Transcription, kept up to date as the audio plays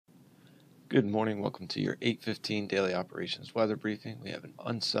Good morning. Welcome to your 8:15 daily operations weather briefing. We have an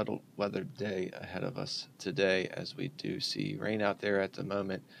unsettled weather day ahead of us today as we do see rain out there at the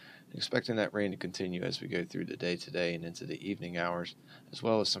moment. Expecting that rain to continue as we go through the day today and into the evening hours, as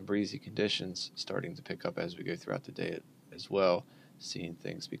well as some breezy conditions starting to pick up as we go throughout the day as well, seeing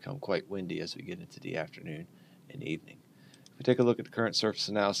things become quite windy as we get into the afternoon and evening. If we take a look at the current surface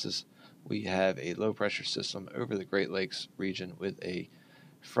analysis, we have a low pressure system over the Great Lakes region with a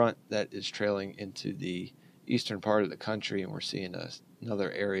front that is trailing into the eastern part of the country, and we're seeing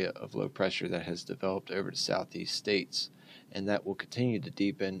another area of low pressure that has developed over the southeast states, and that will continue to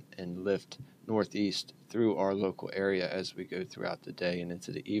deepen and lift northeast through our local area as we go throughout the day and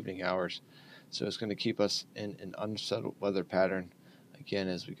into the evening hours. So it's going to keep us in an unsettled weather pattern again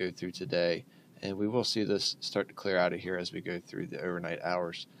as we go through today, and we will see this start to clear out of here as we go through the overnight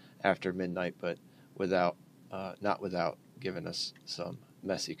hours after midnight, but not without giving us some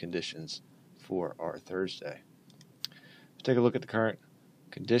messy conditions for our Thursday. Take a look at the current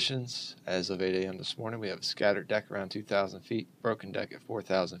conditions. As of 8 a.m. this morning, we have a scattered deck around 2,000 feet, broken deck at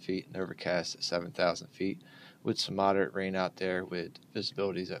 4,000 feet, and overcast at 7,000 feet, with some moderate rain out there with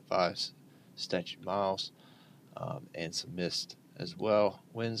visibilities at 5 statute miles and some mist as well.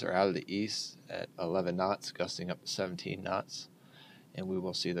 Winds are out of the east at 11 knots, gusting up to 17 knots. And we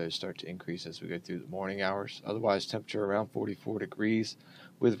will see those start to increase as we go through the morning hours. Otherwise, temperature around 44 degrees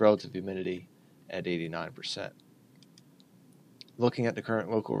with relative humidity at 89%. Looking at the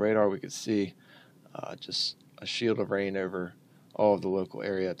current local radar, we could see just a shield of rain over all of the local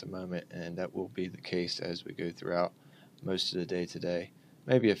area at the moment, and that will be the case as we go throughout most of the day today.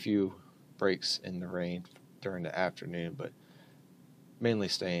 Maybe a few breaks in the rain during the afternoon, but mainly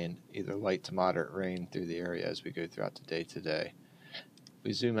staying either light to moderate rain through the area as we go throughout the day today.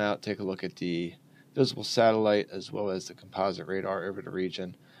 We zoom out, take a look at the visible satellite as well as the composite radar over the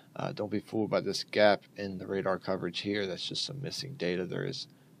region. Don't be fooled by this gap in the radar coverage here. That's just some missing data.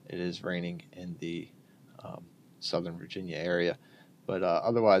 It is raining in the southern Virginia area. But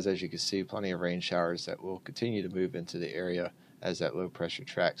otherwise, as you can see, plenty of rain showers that will continue to move into the area as that low pressure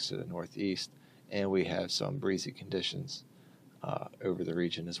tracks to the northeast. And we have some breezy conditions over the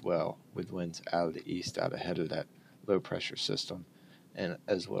region as well, with winds out of the east out ahead of that low pressure system, and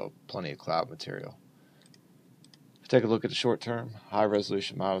as well plenty of cloud material. Take a look at the short-term high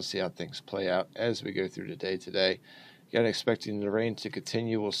resolution model, see how things play out as we go through the day today. Again, expecting the rain to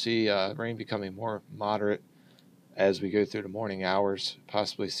continue. We'll see rain becoming more moderate as we go through the morning hours,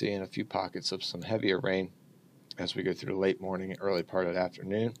 possibly seeing a few pockets of some heavier rain as we go through the late morning and early part of the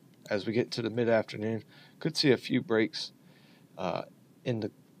afternoon. As we get to the mid-afternoon, could see a few breaks in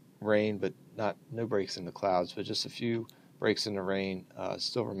the rain, but no breaks in the clouds, but just a few breaks in the rain,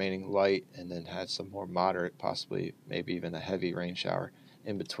 still remaining light, and then had some more moderate, possibly maybe even a heavy rain shower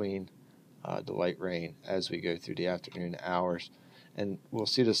in between the light rain as we go through the afternoon hours. And we'll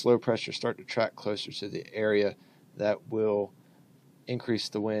see this low pressure start to track closer to the area. That will increase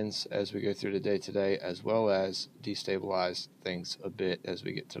the winds as we go through the day today, as well as destabilize things a bit as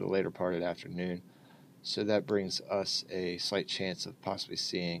we get to the later part of the afternoon. So that brings us a slight chance of possibly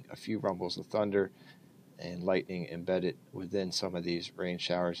seeing a few rumbles of thunder and lightning embedded within some of these rain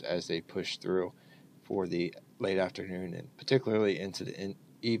showers as they push through for the late afternoon and particularly into the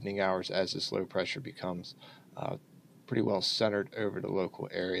evening hours as this low pressure becomes pretty well centered over the local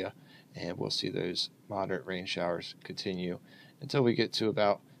area. And we'll see those moderate rain showers continue until we get to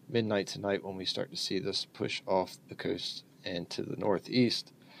about midnight tonight, when we start to see this push off the coast and to the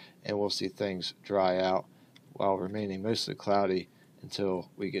northeast, and we'll see things dry out while remaining mostly cloudy until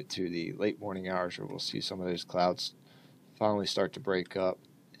we get to the late morning hours, where we'll see some of those clouds finally start to break up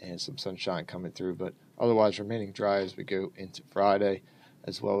and some sunshine coming through, but otherwise remaining dry as we go into Friday,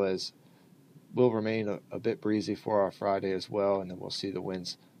 as well as will remain a bit breezy for our Friday as well, and then we'll see the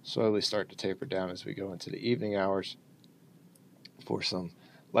winds slowly start to taper down as we go into the evening hours for some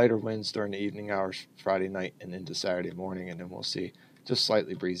lighter winds during the evening hours Friday night and into Saturday morning, and then we'll see just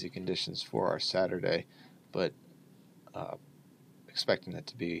slightly breezy conditions for our Saturday, but expecting it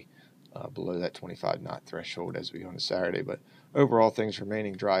to be below that 25 knot threshold as we go into Saturday. But overall, things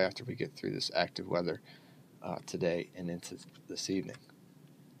remaining dry after we get through this active weather today and into this evening.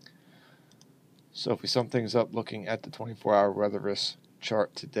 So if we sum things up, looking at the 24-hour weather risk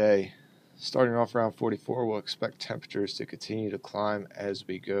chart today, starting off around 44, we'll expect temperatures to continue to climb as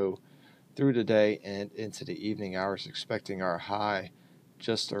we go through the day and into the evening hours, expecting our high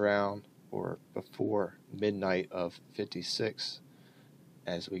just around or before midnight of 56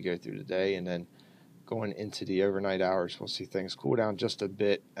 as we go through the day. And then going into the overnight hours, we'll see things cool down just a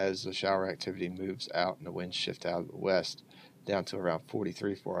bit as the shower activity moves out and the winds shift out of the west down to around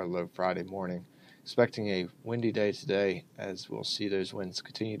 43 for our low Friday morning. Expecting a windy day today, as we'll see those winds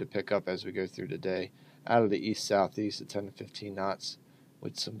continue to pick up as we go through the day out of the east-southeast at 10 to 15 knots,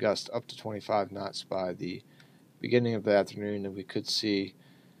 with some gusts up to 25 knots by the beginning of the afternoon, and we could see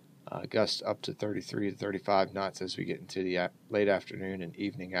gusts up to 33 to 35 knots as we get into the late afternoon and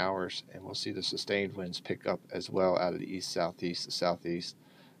evening hours, and we'll see the sustained winds pick up as well out of the east-southeast to southeast,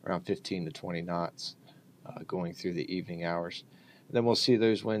 around 15 to 20 knots going through the evening hours. And then we'll see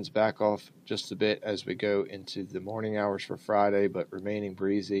those winds back off just a bit as we go into the morning hours for Friday, but remaining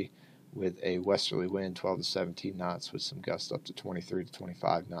breezy with a westerly wind 12 to 17 knots with some gusts up to 23 to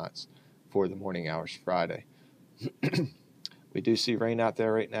 25 knots for the morning hours Friday. We do see rain out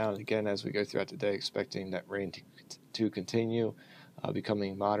there right now, and again, as we go throughout the day, expecting that rain to continue,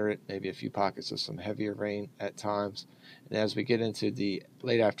 becoming moderate, maybe a few pockets of some heavier rain at times. And as we get into the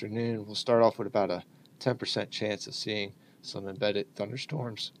late afternoon, we'll start off with about a 10% chance of seeing some embedded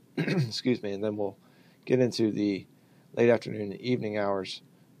thunderstorms, excuse me, and then we'll get into the late afternoon and evening hours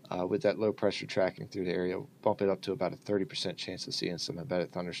with that low pressure tracking through the area, bump it up to about a 30% chance of seeing some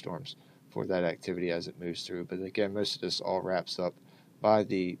embedded thunderstorms for that activity as it moves through. But again, most of this all wraps up by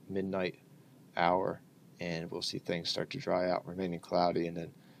the midnight hour, and we'll see things start to dry out, remaining cloudy, and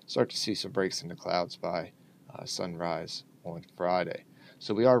then start to see some breaks in the clouds by sunrise on Friday.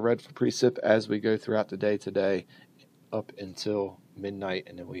 So we are red for precip as we go throughout the day today up until midnight,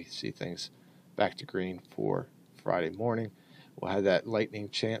 and then we see things back to green for Friday morning. We'll have that lightning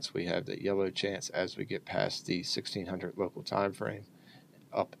chance. We have the yellow chance as we get past the 1600 local time frame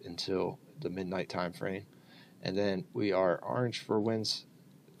up until the midnight time frame. And then we are orange for winds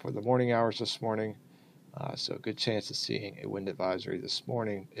for the morning hours this morning. So a good chance of seeing a wind advisory this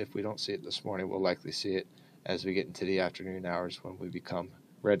morning. If we don't see it this morning, we'll likely see it as we get into the afternoon hours when we become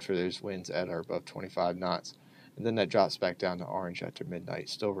red for those winds at or above 25 knots. And then that drops back down to orange after midnight,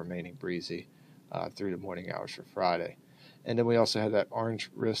 still remaining breezy through the morning hours for Friday. And then we also have that orange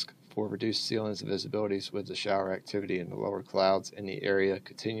risk for reduced ceilings and visibilities with the shower activity and the lower clouds in the area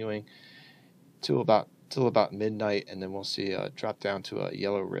continuing till about midnight, and then we'll see a drop down to a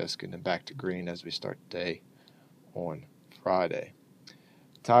yellow risk and then back to green as we start the day on Friday.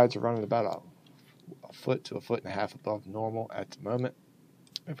 Tides are running about a foot to a foot and a half above normal at the moment.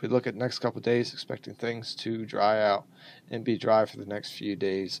 If we look at the next couple of days, expecting things to dry out and be dry for the next few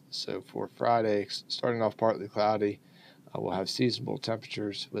days. So for Friday, starting off partly cloudy, we'll have seasonable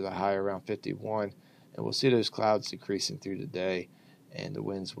temperatures with a high around 51, and we'll see those clouds decreasing through the day, and the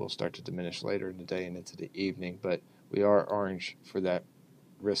winds will start to diminish later in the day and into the evening. But we are orange for that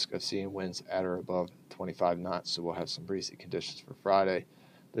risk of seeing winds at or above 25 knots, so we'll have some breezy conditions for Friday.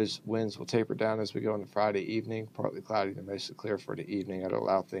 Those winds will taper down as we go into Friday evening, partly cloudy to mostly clear for the evening. That'll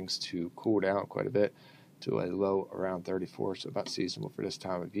allow things to cool down quite a bit to a low around 34, so about seasonable for this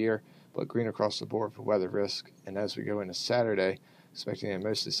time of year, but green across the board for weather risk. And as we go into Saturday, expecting a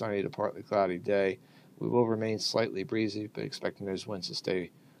mostly sunny to partly cloudy day, we will remain slightly breezy, but expecting those winds to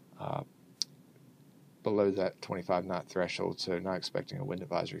stay below that 25 knot threshold, so not expecting a wind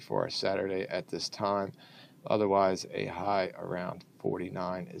advisory for our Saturday at this time. Otherwise, a high around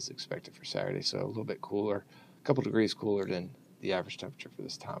 49 is expected for Saturday, so a little bit cooler, a couple degrees cooler than the average temperature for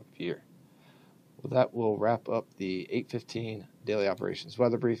this time of year. Well, that will wrap up the 8:15 daily operations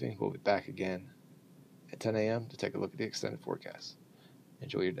weather briefing. We'll be back again at 10 a.m. to take a look at the extended forecast.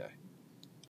 Enjoy your day.